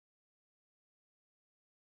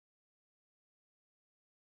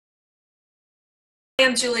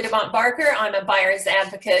I'm Julie DeBont-Barker. I'm a buyer's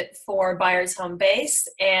advocate for Buyers Home Base,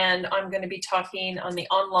 and I'm going to be talking on the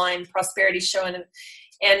online prosperity show,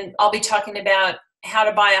 and I'll be talking about how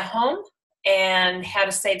to buy a home and how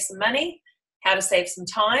to save some money, how to save some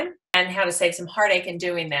time, and how to save some heartache in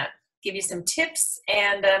doing that. Give you some tips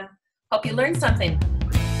and hope you learn something.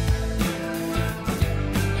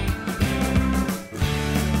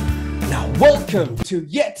 Welcome to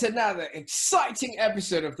yet another exciting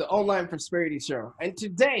episode of the Online Prosperity Show. And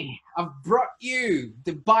today I've brought you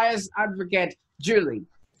the buyer's advocate, Julie.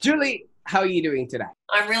 Julie, how are you doing today?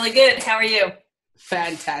 I'm really good. How are you?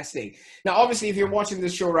 Fantastic. Now, obviously, if you're watching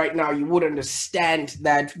this show right now, you would understand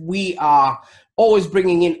that we are always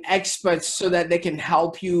bringing in experts so that they can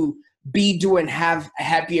help you be, do, and have a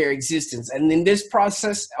happier existence. And in this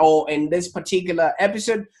process, or in this particular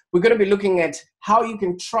episode, we're going to be looking at how you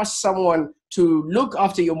can trust someone to look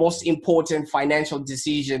after your most important financial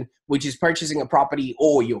decision, which is purchasing a property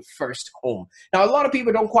or your first home. Now, a lot of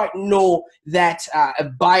people don't quite know that a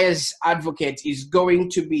buyer's advocate is going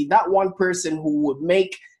to be that one person who would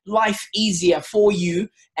make life easier for you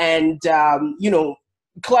and,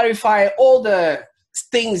 clarify all the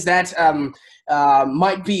things that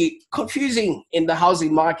might be confusing in the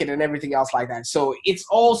housing market and everything else like that. So it's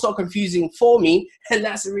also confusing for me, and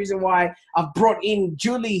that's the reason why I've brought in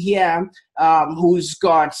Julie here, who's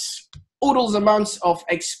got oodles amounts of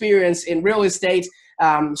experience in real estate,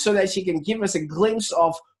 so that she can give us a glimpse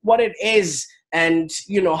of what it is and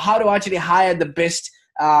how to actually hire the best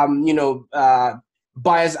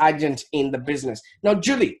buyer's agent in the business. Now,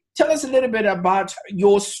 Julie, tell us a little bit about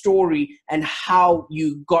your story and how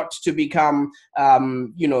you got to become,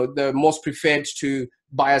 the most preferred to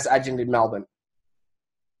buyer's agent in Melbourne.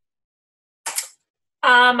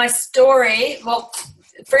 My story, well,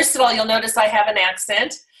 first of all, you'll notice I have an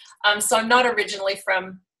accent. So I'm not originally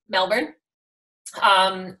from Melbourne.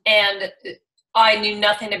 And I knew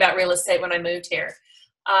nothing about real estate when I moved here.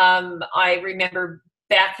 I remember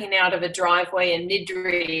backing out of a driveway in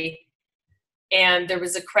Nidri, and there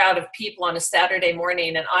was a crowd of people on a Saturday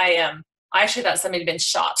morning, and I actually thought somebody had been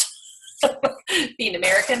shot. Being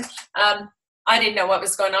American, I didn't know what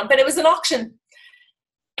was going on, but it was an auction,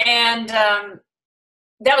 and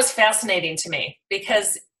that was fascinating to me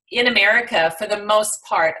because in America, for the most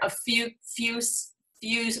part, a few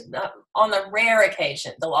on the rare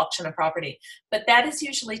occasion they'll auction a property, but that is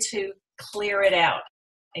usually to clear it out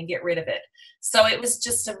and get rid of it. So it was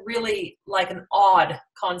just a really like an odd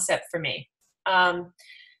concept for me.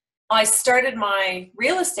 I started my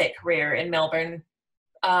real estate career in Melbourne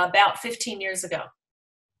about 15 years ago.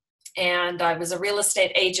 And I was a real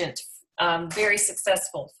estate agent, very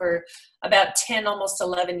successful for about 10, almost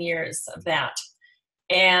 11 years of that.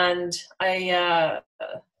 And I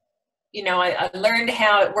learned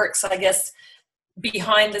how it works, I guess,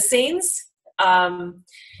 behind the scenes.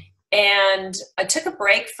 And I took a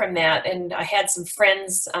break from that, and I had some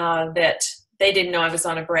friends that they didn't know I was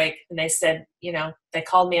on a break, and they said, they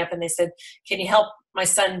called me up and they said, can you help my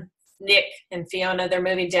son Nick and Fiona? They're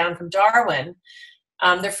moving down from Darwin.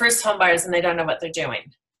 They're first home buyers and they don't know what they're doing.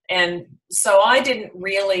 And so I didn't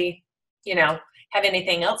really, have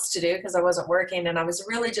anything else to do because I wasn't working, and I was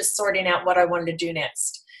really just sorting out what I wanted to do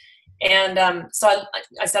next. And so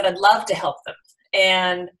I said I'd love to help them.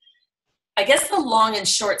 And I guess the long and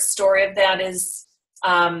short story of that is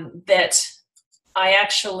that I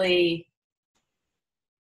actually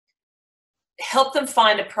helped them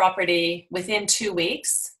find a property within 2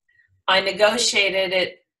 weeks. I negotiated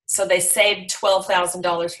it so they saved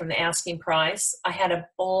 $12,000 from the asking price. I had a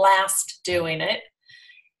blast doing it.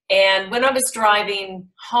 And when I was driving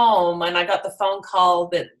home and I got the phone call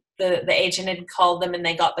that the agent had called them and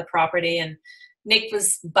they got the property, and Nick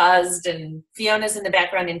was buzzed and Fiona's in the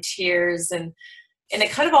background in tears, and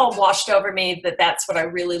it kind of all washed over me that that's what I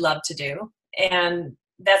really love to do, and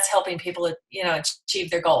that's helping people achieve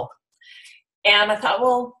their goal. And I thought,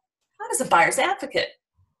 well, how does a buyer's advocate?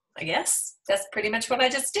 I guess that's pretty much what I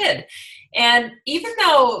just did. And even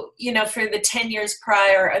though, for the 10 years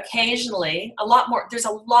prior, occasionally there's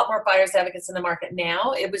a lot more buyer's advocates in the market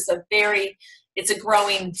now. It's a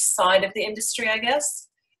growing side of the industry, I guess.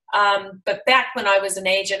 But back when I was an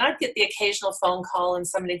agent, I'd get the occasional phone call and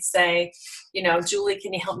somebody'd say, Julie,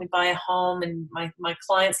 can you help me buy a home? And my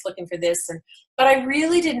client's looking for this. But I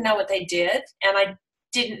really didn't know what they did, and I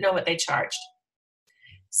didn't know what they charged.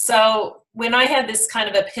 So when I had this kind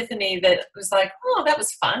of epiphany that was like, oh, that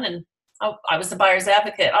was fun, and I was a buyer's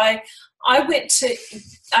advocate, I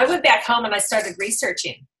went back home and I started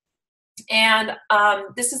researching. And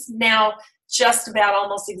this is now just about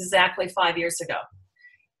almost exactly 5 years ago.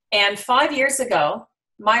 And 5 years ago,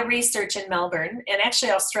 my research in Melbourne, and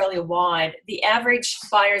actually Australia-wide, the average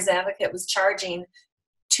buyer's advocate was charging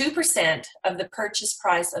 2% of the purchase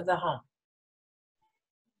price of the home.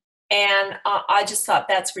 And I just thought,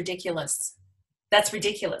 that's ridiculous. That's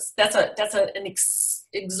ridiculous. That's an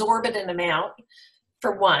exorbitant amount,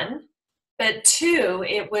 for one. But two,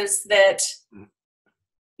 it was that,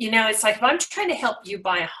 it's like, if I'm trying to help you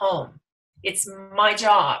buy a home, it's my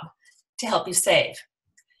job to help you save.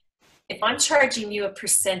 If I'm charging you a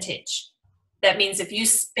percentage, that means if you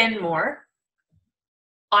spend more,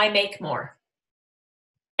 I make more.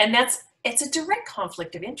 And it's a direct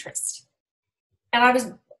conflict of interest.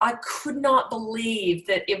 And I could not believe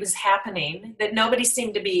that it was happening, that nobody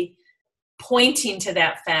seemed to be pointing to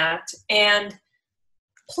that fact. And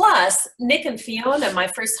plus, Nick and Fiona, my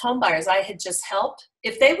first home buyers I had just helped,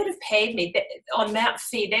 if they would have paid me on that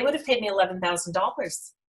fee, they would have paid me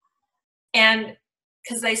 $11,000. And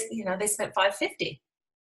because they spent $550.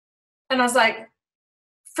 And I was like,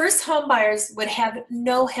 first home buyers would have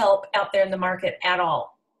no help out there in the market at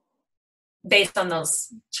all, based on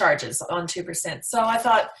those charges on 2%. So I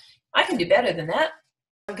thought, I can do better than that.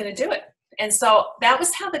 I'm going to do it. And so that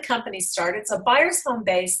was how the company started. So Buyers Home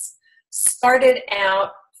Base started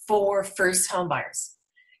out for first home buyers.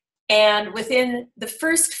 And within the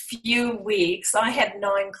first few weeks, I had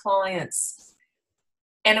 9 clients.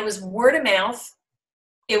 And it was word of mouth.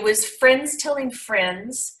 It was friends telling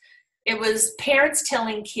friends. It was parents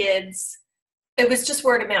telling kids. It was just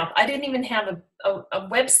word of mouth. I didn't even have a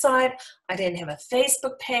website. I didn't have a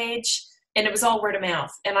Facebook page. And it was all word of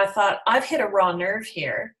mouth. And I thought, I've hit a raw nerve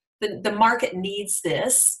here. The market needs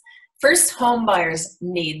this. First home buyers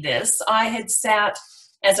need this. I had sat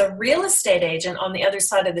as a real estate agent on the other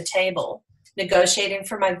side of the table, negotiating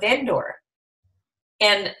for my vendor.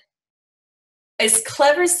 And as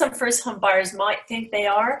clever as some first home buyers might think they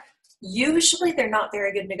are, usually they're not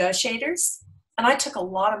very good negotiators. And I took a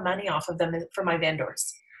lot of money off of them for my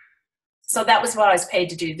vendors. So that was what I was paid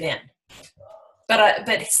to do then. But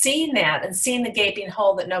seeing that and seeing the gaping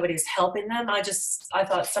hole that nobody's helping them, I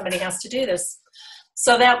thought somebody has to do this.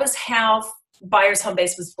 So that was how Buyers Home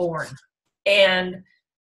Base was born. And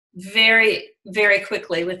very, very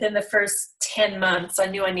quickly, within the first 10 months, I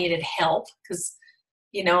knew I needed help because,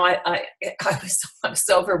 I was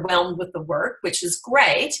overwhelmed with the work, which is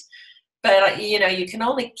great. But, you can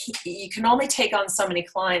only take on so many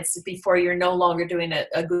clients before you're no longer doing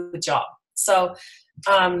a good job. So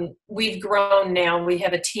we've grown now. We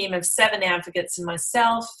have a team of 7 advocates and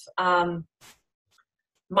myself.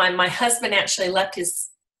 My husband actually left his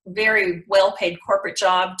very well-paid corporate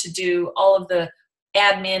job to do all of the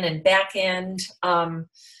admin and back end.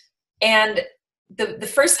 And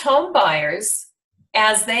the first home buyers,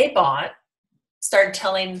 as they bought, started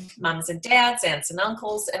telling moms and dads, aunts and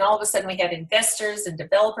uncles, and all of a sudden we had investors and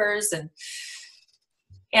developers.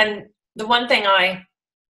 And the one thing I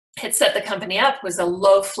had set the company up was a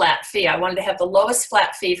low flat fee. I wanted to have the lowest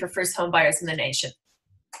flat fee for first home buyers in the nation.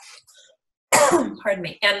 Pardon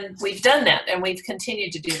me. And we've done that, and we've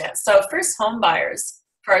continued to do that. So first home buyers,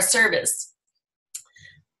 for our service,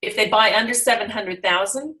 if they buy under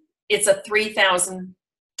 $700,000, it's a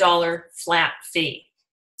 $3,000 flat fee.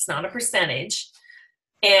 It's not a percentage,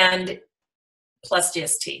 and plus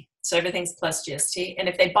GST. So everything's plus GST. And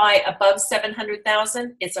if they buy above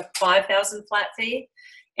 $700,000, it's a $5,000 flat fee.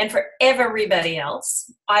 And for everybody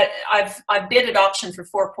else, I've bid at auction for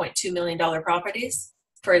 $4.2 million properties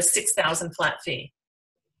for a $6,000 flat fee.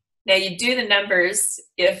 Now you do the numbers.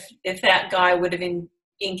 If that guy would have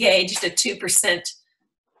engaged at 2%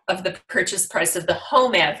 of the purchase price of the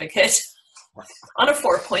home advocate on a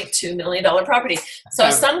 $4.2 million property. So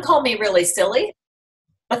some call me really silly,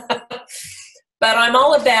 but I'm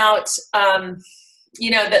all about,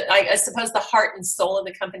 that I suppose the heart and soul of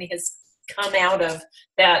the company has come out of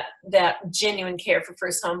that genuine care for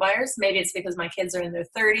first home buyers. Maybe it's because my kids are in their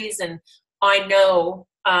 30s and I know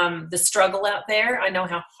the struggle out there. I know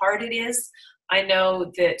how hard it is. I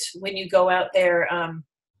know that when you go out there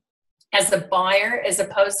as a buyer, as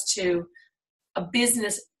opposed to a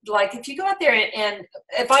business, like if you go out there and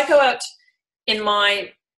if I go out in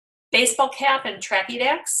my baseball cap and tracky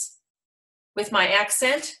decks with my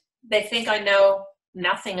accent, they think I know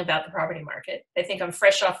nothing about the property market. They think I'm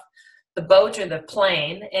fresh off the boat or the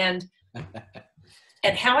plane, and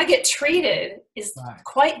how I get treated is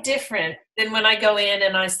quite different than when I go in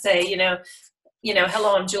and I say,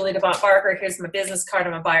 hello, I'm Julie DeBont-Barker. Here's my business card.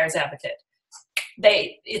 I'm a buyer's advocate.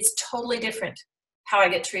 It's totally different how I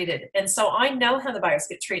get treated. And so I know how the buyers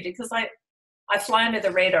get treated because I fly under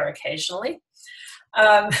the radar occasionally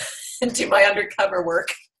and do my undercover work.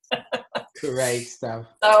 Great stuff.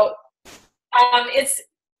 So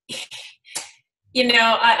you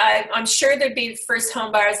know, I'm sure there'd be first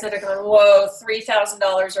home buyers that are going, whoa,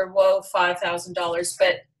 $3,000 or whoa, $5,000.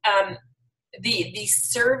 But the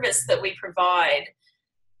service that we provide,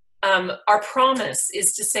 our promise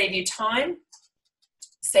is to save you time,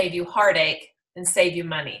 save you heartache, and save you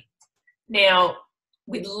money. Now,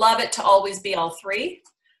 we'd love it to always be all three.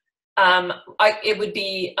 It would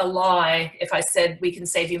be a lie if I said we can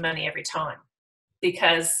save you money every time,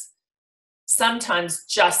 because sometimes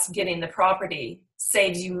just getting the property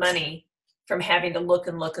saves you money from having to look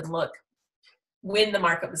and look and look when the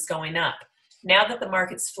market was going up. Now that the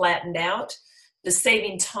market's flattened out, the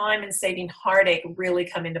saving time and saving heartache really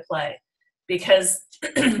come into play, because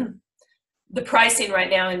the pricing right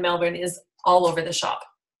now in Melbourne is all over the shop.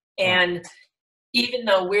 And even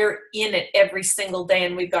though we're in it every single day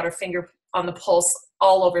and we've got our finger on the pulse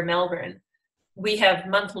all over Melbourne, we have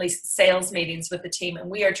monthly sales meetings with the team, and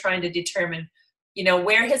we are trying to determine, you know,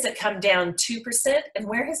 where has it come down 2% and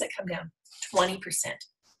where has it come down 20%?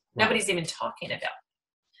 Nobody's even talking about.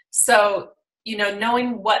 So, you know,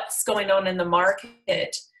 knowing what's going on in the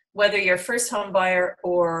market, whether you're a first home buyer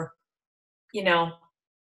or, you know,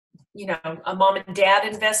 a mom and dad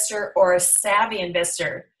investor or a savvy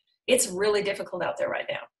investor, it's really difficult out there right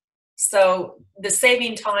now. So the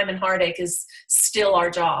saving time and heartache is still our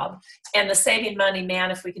job. And the saving money, man,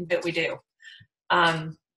 if we can do it, we do.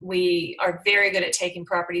 We are very good at taking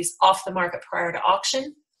properties off the market prior to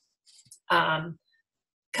auction.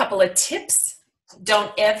 Couple of tips: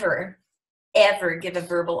 don't ever give a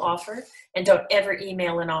verbal offer, and don't ever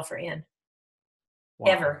email an offer in.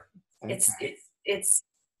 Wow. Ever. Okay.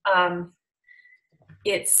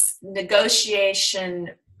 It's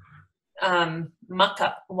negotiation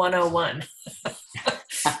muck-up 101.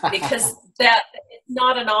 Because that it's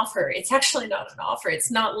not an offer. It's actually not an offer.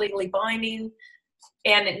 It's not legally binding,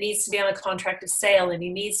 and it needs to be on a contract of sale, and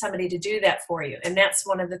you need somebody to do that for you. And that's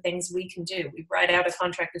one of the things we can do. We write out a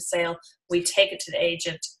contract of sale, we take it to the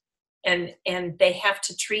agent, and they have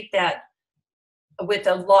to treat that with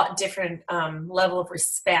a lot different level of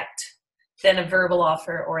respect than a verbal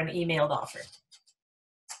offer or an emailed offer.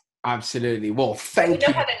 Absolutely. Well, thank you.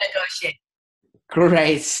 We know how to negotiate.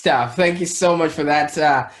 Great stuff. Thank you so much for that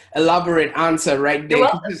elaborate answer right there. You're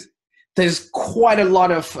welcome. There's quite a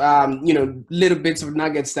lot of, little bits of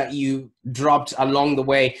nuggets that you dropped along the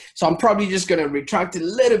way. So I'm probably just going to retract a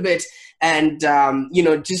little bit and,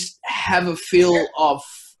 just have a feel of,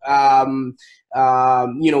 one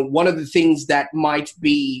of the things that might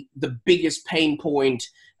be the biggest pain point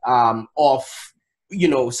of,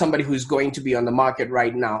 somebody who's going to be on the market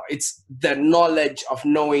right now. It's the knowledge of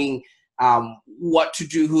knowing what to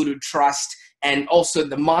do, who to trust. And also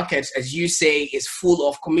the market, as you say, is full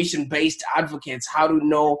of commission-based advocates, how to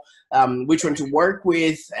know which one to work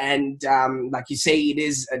with. And like you say, it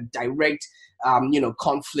is a direct,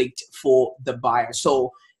 conflict for the buyer.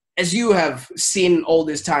 So as you have seen all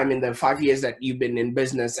this time in the 5 years that you've been in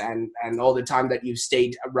business and all the time that you've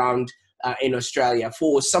stayed around in Australia,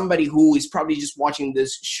 for somebody who is probably just watching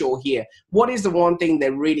this show here, what is the one thing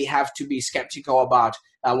they really have to be skeptical about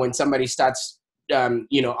when somebody starts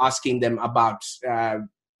asking them about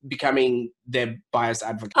becoming their buyer's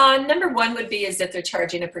advocate? Number one would be is that they're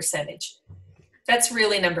charging a percentage. That's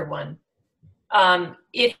really number one.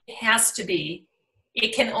 It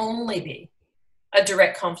can only be a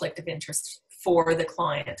direct conflict of interest for the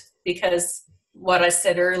client, because what I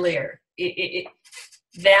said earlier,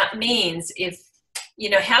 that means if,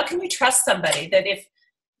 how can you trust somebody that if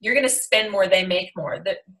you're going to spend more, they make more?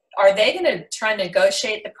 That are they going to try and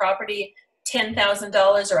negotiate the property $10,000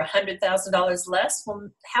 or $100,000 less? Well,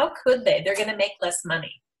 how could they? They're going to make less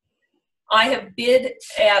money. I have bid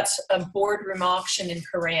at a boardroom auction in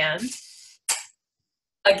Paran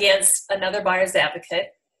against another buyer's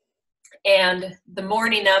advocate. And the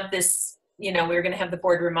morning of this, we were going to have the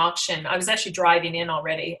boardroom auction, I was actually driving in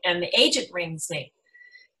already, and the agent rings me.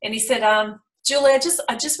 And he said, Julie, I just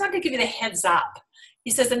wanted to give you the heads up.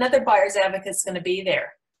 He says, another buyer's advocate's going to be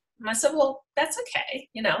there. And I said, well, that's okay.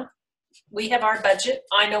 We have our budget.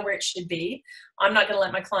 I know where it should be. I'm not going to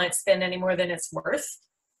let my client spend any more than it's worth.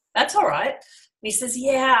 That's all right. And he says,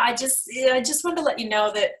 yeah, I just wanted to let you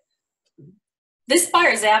know that this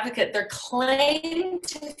buyer's advocate, their claim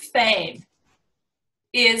to fame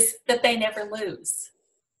is that they never lose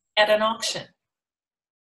at an auction.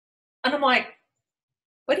 And I'm like,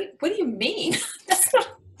 what do you mean? That's not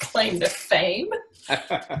a claim to fame.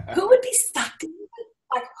 Who would be sucked into it?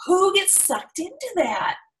 Like, who gets sucked into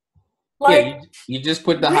that? Like, yeah, you just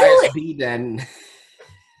put the highest bid and...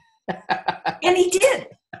 And he did.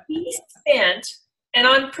 He spent, and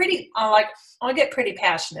I'll get pretty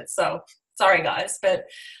passionate, so Sorry, guys, but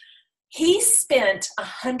he spent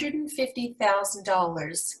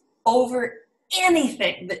 $150,000 over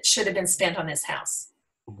anything that should have been spent on his house.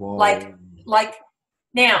 Whoa. Like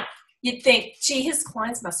now, you'd think, gee, his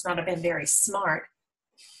clients must not have been very smart.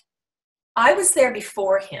 I was there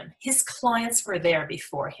before him. His clients were there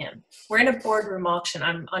before him. We're in a boardroom auction.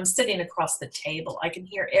 I'm sitting across the table. I can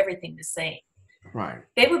hear everything they're saying. Right.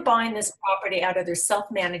 They were buying this property out of their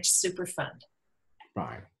self-managed super fund.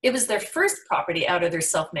 Right. It was their first property out of their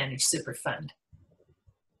self-managed super fund.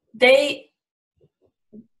 They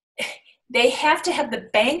have to have the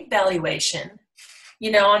bank valuation.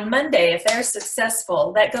 You know, on Monday, if they're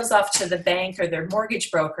successful, that goes off to the bank or their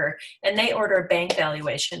mortgage broker, and they order a bank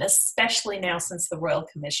valuation, especially now since the Royal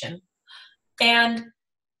Commission. And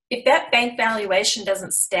if that bank valuation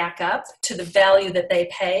doesn't stack up to the value that they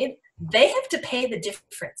paid, they have to pay the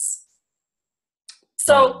difference.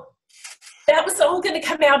 So that was all going to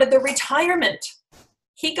come out of the retirement.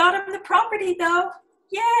 He got him the property, though.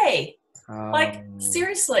 Yay. Like,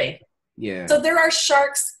 seriously. Yeah. So there are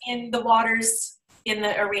sharks in the waters in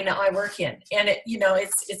the arena I work in. And it, you know,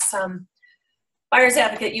 it's buyer's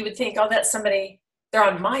advocate, you would think, oh, that's somebody, they're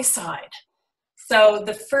on my side. So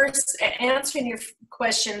the first, answering your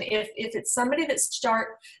question, if it's somebody that's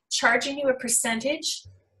charging you a percentage,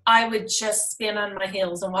 I would just spin on my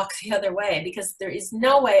heels and walk the other way, because there is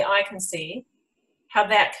no way I can see how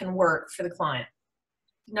that can work for the client.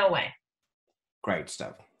 No way. Great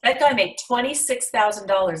stuff. That guy made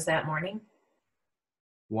 $26,000 that morning.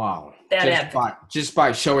 Wow. That just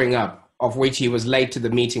by showing up, of which he was late to the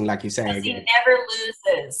meeting, like you say. He never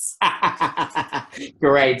loses.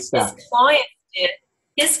 Great stuff.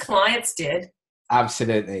 His clients did.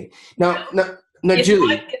 Absolutely. Now, if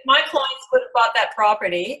Julie. If my clients would have bought that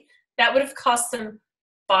property, that would have cost them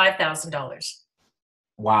 $5,000.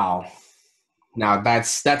 Wow. Now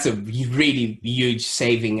that's a really huge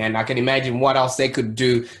saving, and I can imagine what else they could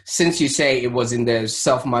do, since you say it was in the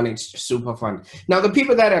self-managed super fund. Now, the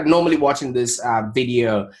people that are normally watching this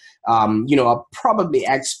video, are probably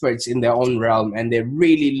experts in their own realm, and they're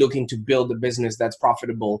really looking to build a business that's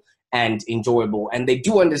profitable and enjoyable. And they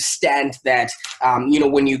do understand that,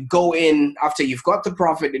 when you go in after you've got the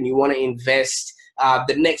profit and you want to invest,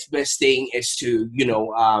 the next best thing is to,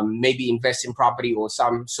 maybe invest in property or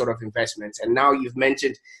some sort of investments. And now you've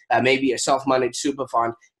mentioned maybe a self-managed super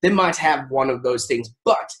fund. They might have one of those things.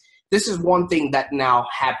 But this is one thing that now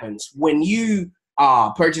happens when you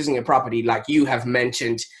are purchasing a property, like you have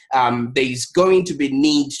mentioned. There's going to be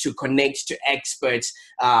need to connect to experts,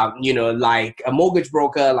 like a mortgage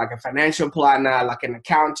broker, like a financial planner, like an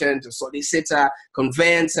accountant, a solicitor,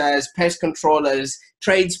 conveyancers, pest controllers,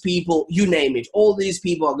 tradespeople, you name it. All these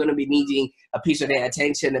people are going to be needing a piece of their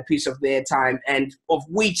attention, a piece of their time, and of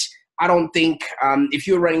which I don't think if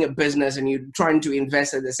you're running a business and you're trying to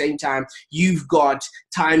invest at the same time, you've got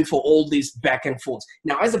time for all this back and forth.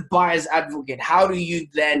 Now, as a buyer's advocate, how do you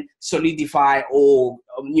then solidify or,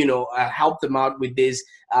 help them out with these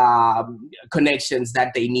connections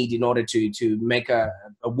that they need in order to make a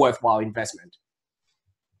worthwhile investment?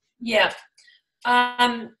 Yeah.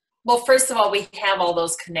 Well, first of all, we have all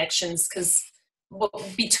those connections because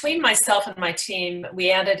between myself and my team,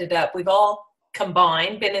 we added it up. We've all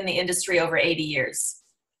combined been in the industry over 80 years.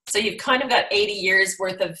 So you've kind of got 80 years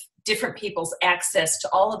worth of different people's access to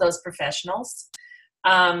all of those professionals.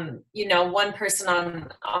 One person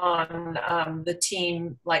on the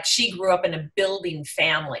team, like, she grew up in a building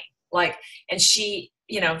family, and she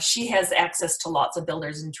has access to lots of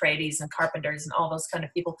builders and tradies and carpenters and all those kind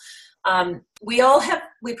of people. We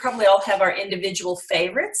probably all have our individual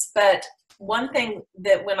favorites, but one thing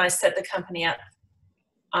that when I set the company up,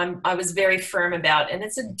 I was very firm about, and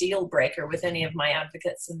it's a deal breaker with any of my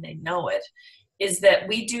advocates, and they know it, is that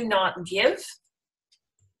we do not give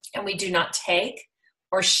and we do not take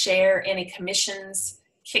or share any commissions,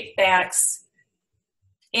 kickbacks,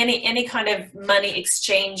 any kind of money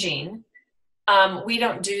exchanging. We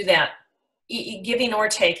don't do that, giving or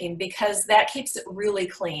taking, because that keeps it really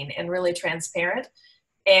clean and really transparent.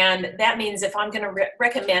 And that means if I'm going to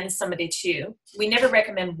recommend somebody to you, we never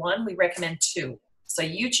recommend one, we recommend two. So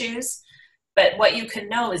you choose, but what you can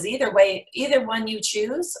know is either one you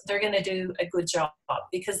choose, they're going to do a good job,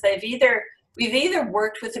 because we've either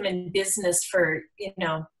worked with them in business for,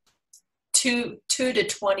 2 to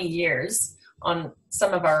 20 years on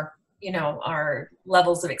some of our, our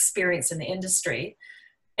levels of experience in the industry.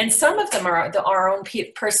 And some of them are our own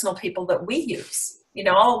personal people that we use.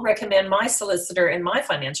 I'll recommend my solicitor and my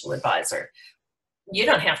financial advisor. You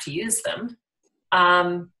don't have to use them.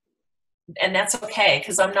 and that's okay,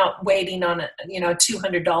 because I'm not waiting on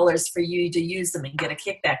 $200 for you to use them and get a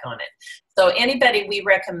kickback on it. So anybody we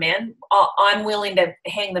recommend, I'm willing to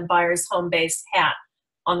hang the buyer's home base hat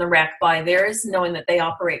on the rack by theirs, knowing that they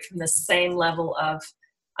operate from the same level of,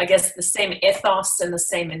 I guess, the same ethos and the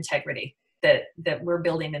same integrity that we're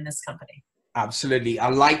building in this company. Absolutely. I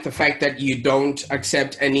like the fact that you don't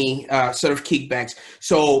accept any sort of kickbacks.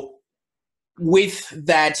 So with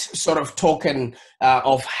that sort of token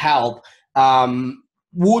of help,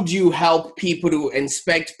 would you help people to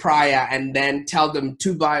inspect prior and then tell them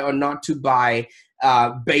to buy or not to buy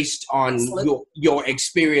based on your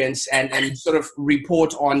experience, and sort of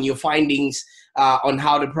report on your findings on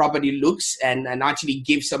how the property looks, and actually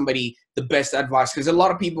give somebody the best advice? Because a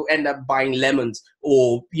lot of people end up buying lemons,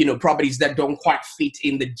 or properties that don't quite fit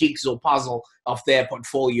in the jigsaw puzzle of their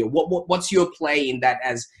portfolio. What's your play in that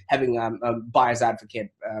as having a buyer's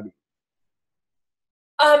advocate?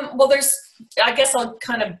 Well, I guess I'll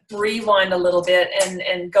kind of rewind a little bit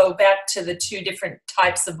and go back to the two different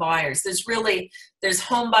types of buyers. There's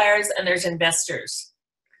home buyers and there's investors.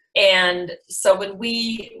 And so when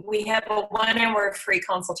we have a 1 hour free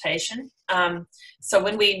consultation, so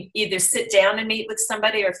when we either sit down and meet with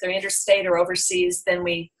somebody, or if they're interstate or overseas, then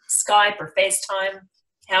we Skype or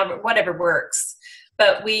FaceTime, whatever works.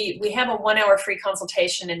 But we have a 1 hour free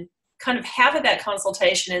consultation, and kind of half of that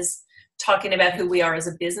consultation is talking about who we are as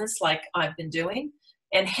a business, like I've been doing.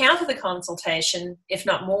 And half of the consultation, if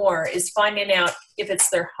not more, is finding out if it's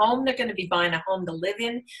their home they're going to be buying a home to live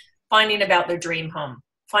in, finding about their dream home,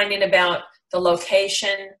 finding about the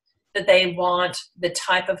location that they want, the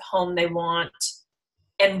type of home they want,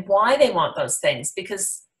 and why they want those things.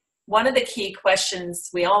 Because one of the key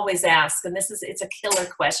questions we always ask, and it's a killer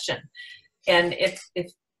question, and if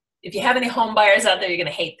you have any home buyers out there, you're going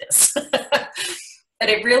to hate this. But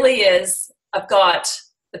it really is, I've got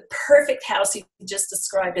the perfect house you just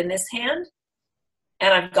described in this hand,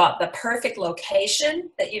 and I've got the perfect location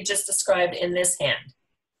that you just described in this hand.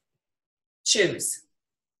 Choose.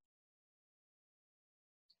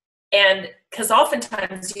 And because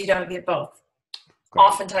oftentimes you don't get both. Great.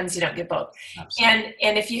 Oftentimes you don't get both. Absolutely.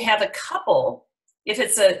 And if you have a couple, if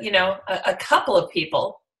it's a couple of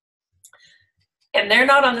people, and they're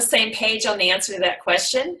not on the same page on the answer to that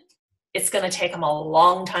question, it's going to take them a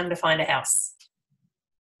long time to find a house.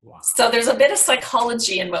 Wow. So there's a bit of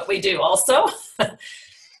psychology in what we do also.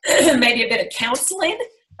 Maybe a bit of counseling.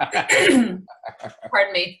 Pardon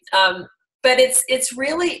me. But it's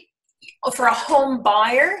really, for a home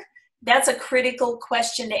buyer, that's a critical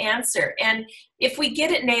question to answer. And if we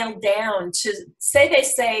get it nailed down to they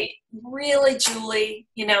say, really, Julie,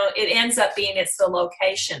 it ends up being it's the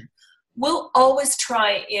location. We'll always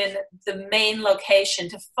try in the main location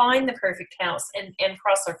to find the perfect house and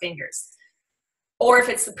cross our fingers. Or if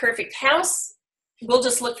it's the perfect house, we'll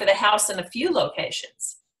just look for the house in a few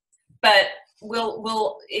locations. But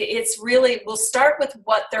we'll start with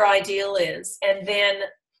what their ideal is, and then,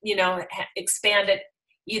 expand it,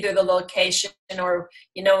 either the location, or,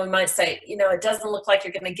 we might say, it doesn't look like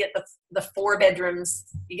you're going to get the 4 bedrooms.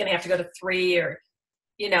 You're going to have to go to 3, or,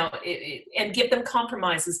 and give them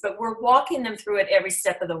compromises, but we're walking them through it every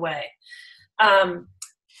step of the way. And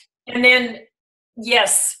then,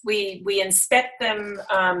 yes, we inspect them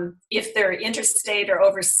if they're interstate or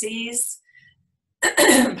overseas.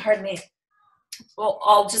 Pardon me. Well,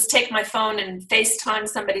 I'll just take my phone and FaceTime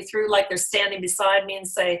somebody through like they're standing beside me and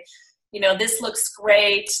say, this looks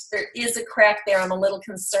great. There is a crack there I'm a little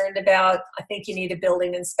concerned about. I think you need a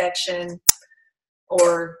building inspection.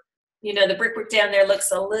 Or, the brickwork down there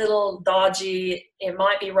looks a little dodgy. It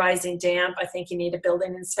might be rising damp. I think you need a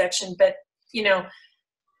building inspection. But,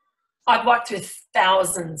 I've walked through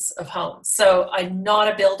thousands of homes. So I'm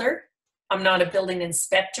not a builder. I'm not a building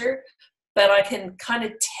inspector. But I can kind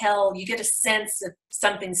of tell, you get a sense if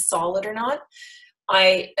something's solid or not.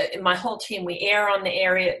 My whole team, we err on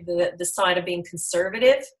the side of being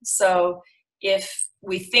conservative. So if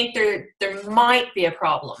we think there might be a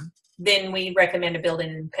problem, then we recommend a building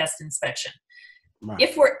and pest inspection. Right.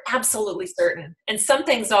 If we're absolutely certain, and some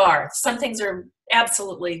things are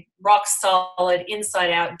absolutely rock solid, inside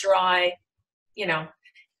out, dry,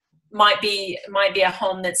 might be a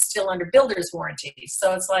home that's still under builder's warranty.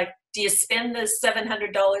 So it's like, do you spend the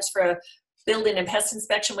 $700 for a building and pest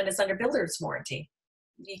inspection when it's under builder's warranty?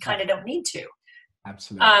 You kind of don't need to.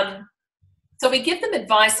 Absolutely. So we give them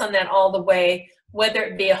advice on that all the way, whether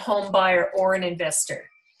it be a home buyer or an investor.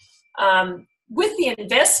 With the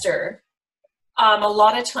investor, a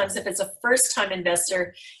lot of times, if it's a first-time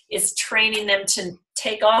investor, it's training them to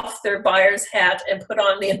take off their buyer's hat and put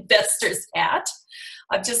on the investor's hat.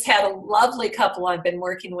 I've just had a lovely couple I've been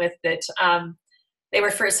working with that they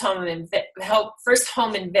were first home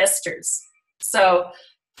investors. So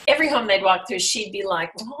every home they'd walk through, she'd be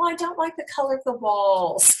like, "Oh, I don't like the color of the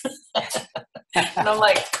walls." And I'm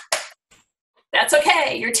like, "That's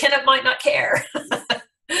okay. Your tenant might not care."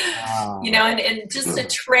 You know, and just a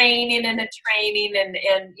training and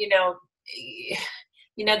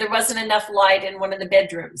there wasn't enough light in one of the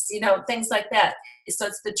bedrooms, things like that. So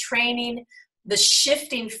it's the training, the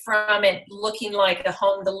shifting from it looking like a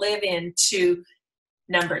home to live in to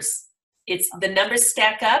numbers. It's the numbers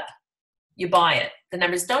stack up, you buy it. The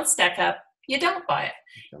numbers don't stack up, you don't buy it.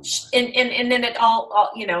 And then it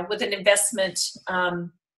all with an investment,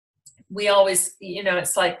 we always,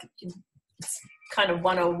 it's like, it's kind of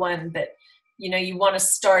 101, but you want to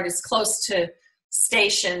start as close to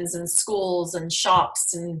stations and schools and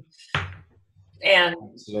shops and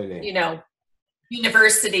Absolutely.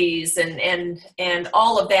 Universities and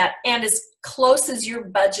all of that, and as close as your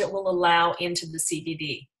budget will allow into the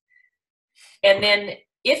CBD. And then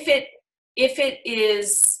if it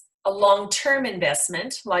is a long-term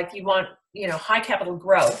investment, like you want high capital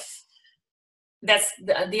growth, that's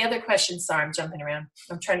the other question. Sorry, I'm jumping around.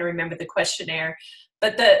 I'm trying to remember the questionnaire.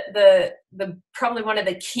 But the probably one of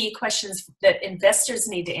the key questions that investors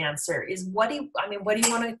need to answer is what do you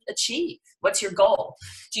want to achieve? What's your goal?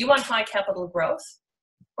 Do you want high capital growth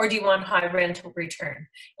or do you want high rental return?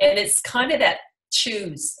 And it's kind of that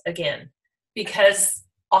choose again, because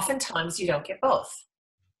oftentimes you don't get both.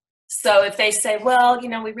 So if they say, well,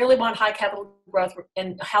 we really want high capital growth,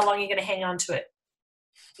 and how long are you going to hang on to it?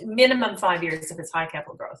 Minimum 5 years if it's high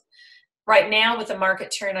capital growth. Right now with the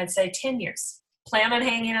market turn, I'd say 10 years. Plan on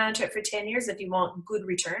hanging on to it for 10 years if you want good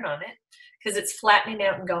return on it, because it's flattening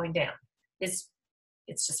out and going down. It's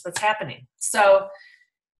just what's happening. So,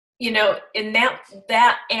 in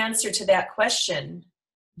that answer to that question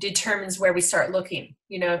determines where we start looking.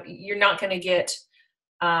 You're not going to get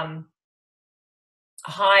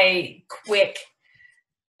high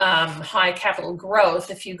capital growth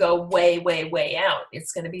if you go way, way, way out.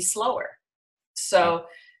 It's going to be slower. So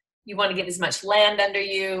you want to get as much land under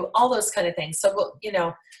you, all those kind of things. So,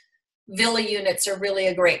 villa units are really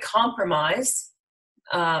a great compromise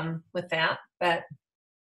with that. But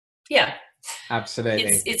yeah,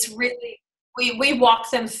 absolutely. It's really, we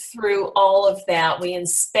walk them through all of that. We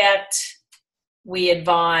inspect, we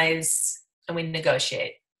advise, and we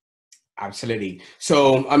negotiate. Absolutely.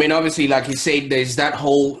 So, obviously, like you said, there's that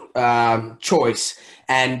whole choice.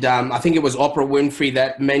 And I think it was Oprah Winfrey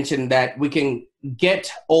that mentioned that we can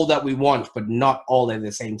get all that we want, but not all at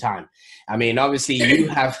the same time. Obviously, you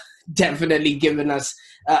have definitely given us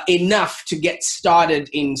enough to get started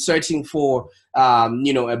in searching for, a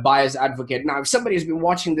buyer's advocate. Now, if somebody has been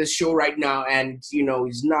watching this show right now and,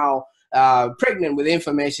 is now pregnant with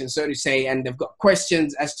information, so to say, and they've got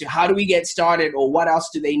questions as to how do we get started or what else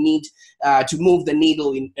do they need to move the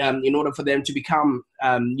needle in order for them to become,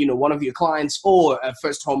 one of your clients or a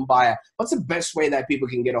first home buyer, what's the best way that people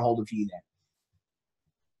can get a hold of you then?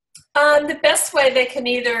 The best way, they can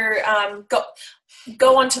either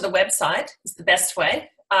go onto the website is the best way.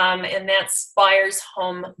 And that's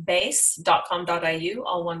buyershomebase.com.au,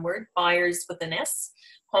 all one word, buyers with an S,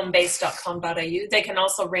 homebase.com.au. They can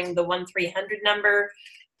also ring the 1-300 number,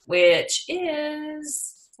 which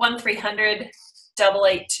is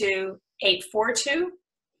 1-300-882-842.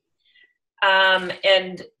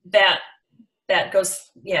 And that goes,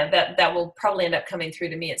 that will probably end up coming through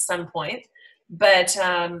to me at some point. But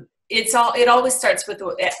it always starts with,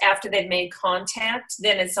 after they've made contact,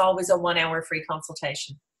 then it's always a 1-hour free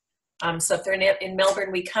consultation. So if they're in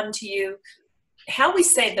Melbourne, we come to you. How we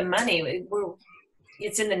save the money,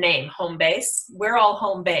 it's in the name, home base. We're all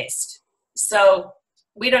home based. So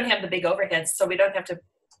we don't have the big overheads, so we don't have to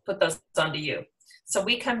put those onto you. So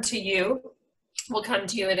we come to you. We'll come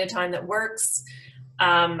to you at a time that works.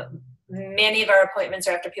 Many of our appointments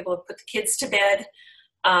are after people have put the kids to bed.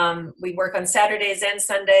 We work on Saturdays and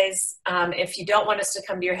Sundays. If you don't want us to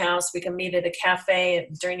come to your house, we can meet at a cafe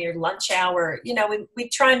during your lunch hour. We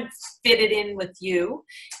try and fit it in with you.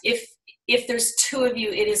 If there's two of you,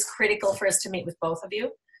 it is critical for us to meet with both of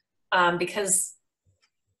you because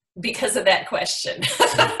of that question.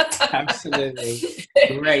 Absolutely.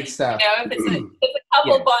 Great stuff. If it's a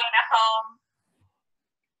couple buying a home,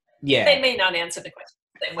 they may not answer the question.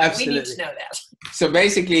 We need to know that. So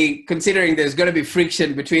basically, considering there's going to be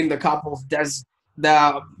friction between the couples, does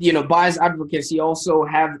the buyer's advocacy also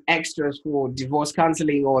have extras for divorce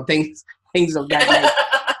counseling or things of that nature?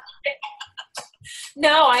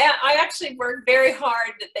 No, I actually work very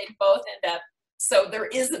hard that they both end up So there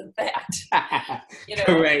isn't that, you know.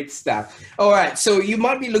 Great stuff. All right. So you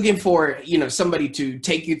might be looking for, somebody to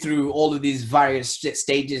take you through all of these various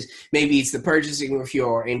stages. Maybe it's the purchasing of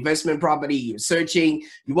your investment property, you're searching,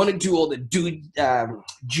 you want to do all the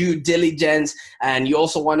due diligence, and you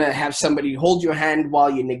also want to have somebody hold your hand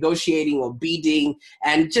while you're negotiating or bidding,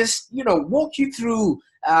 and just, walk you through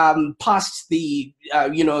past the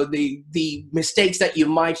mistakes that you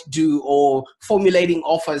might do, or formulating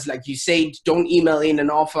offers. Like you said, don't email in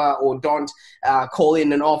an offer, or don't call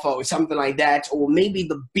in an offer, or something like that. Or maybe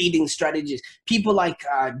the bidding strategies. People like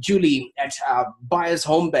Julie at Buyers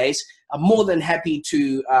Home Base are more than happy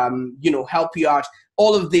to help you out.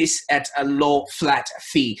 All of this at a low flat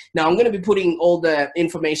fee. Now, I'm going to be putting all the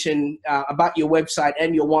information about your website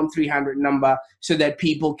and your 1-300 number, so that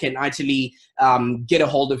people can actually get a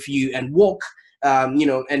hold of you and walk, and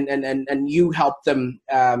you help them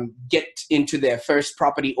get into their first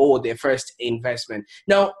property or their first investment.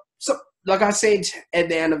 Now, so like I said, at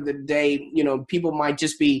the end of the day, people might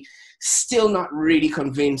just be still not really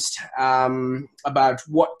convinced about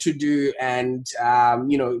what to do, and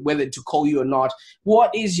whether to call you or not.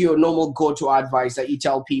 What is your normal go-to advice that you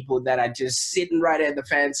tell people that are just sitting right at the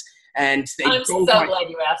fence and they I'm so glad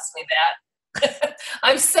you asked me that.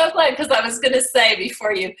 I'm so glad, because I was going to say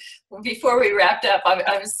before we wrapped up,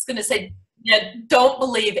 I was going to say, don't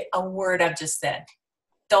believe a word I've just said.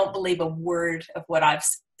 Don't believe a word of what I've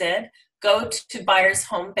said. Go to Buyers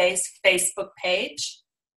Home Base Facebook page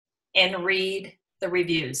and read the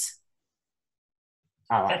reviews.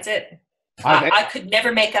 All right. That's it. I could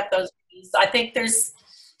never make up those reviews. I think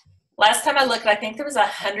last time I looked, I think there was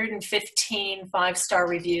 115 5-star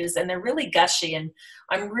reviews, and they're really gushy, and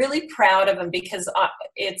I'm really proud of them, because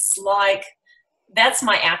it's like, that's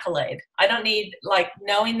my accolade. I don't need,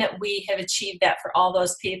 knowing that we have achieved that for all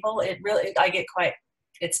those people,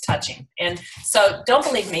 it's touching. And so don't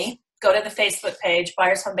believe me. Go to the Facebook page,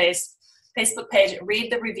 Buyers Home Base Facebook page, read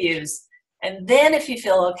the reviews, and then if you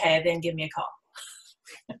feel okay, then give me a call.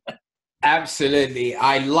 Absolutely.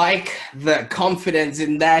 I like the confidence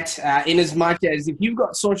in that, in as much as if you've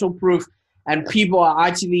got social proof and people are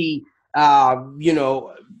actually,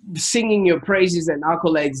 singing your praises and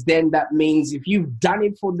accolades, then that means if you've done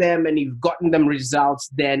it for them and you've gotten them results,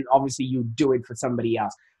 then obviously you do it for somebody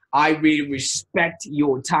else. I really respect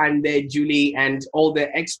your time there, Julie, and all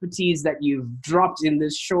the expertise that you've dropped in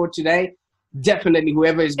this show today. Definitely,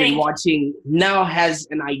 whoever has been watching now has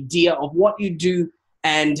an idea of what you do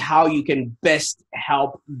and how you can best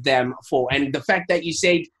help them for. And the fact that you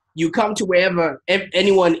said you come to wherever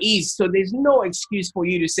anyone is, so there's no excuse for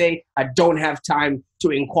you to say, I don't have time to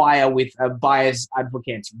inquire with a buyer's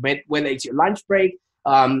advocate, whether it's your lunch break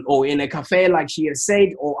or in a cafe, like she has said,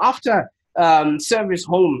 or after service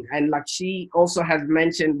home. And like she also has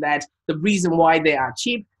mentioned that the reason why they are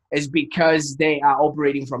cheap is because they are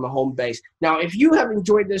operating from a home base. Now, if you have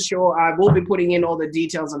enjoyed this show, I will be putting in all the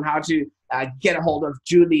details on how to get a hold of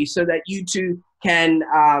Julie, so that you two can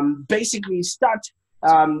basically start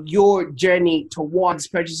your journey towards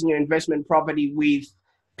purchasing your investment property with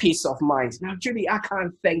peace of mind. Now, Julie, I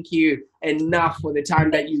can't thank you enough for the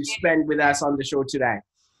time that you spent with us on the show today.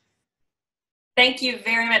 Thank you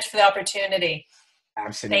very much for the opportunity.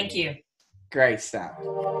 Absolutely. Thank you. Great stuff.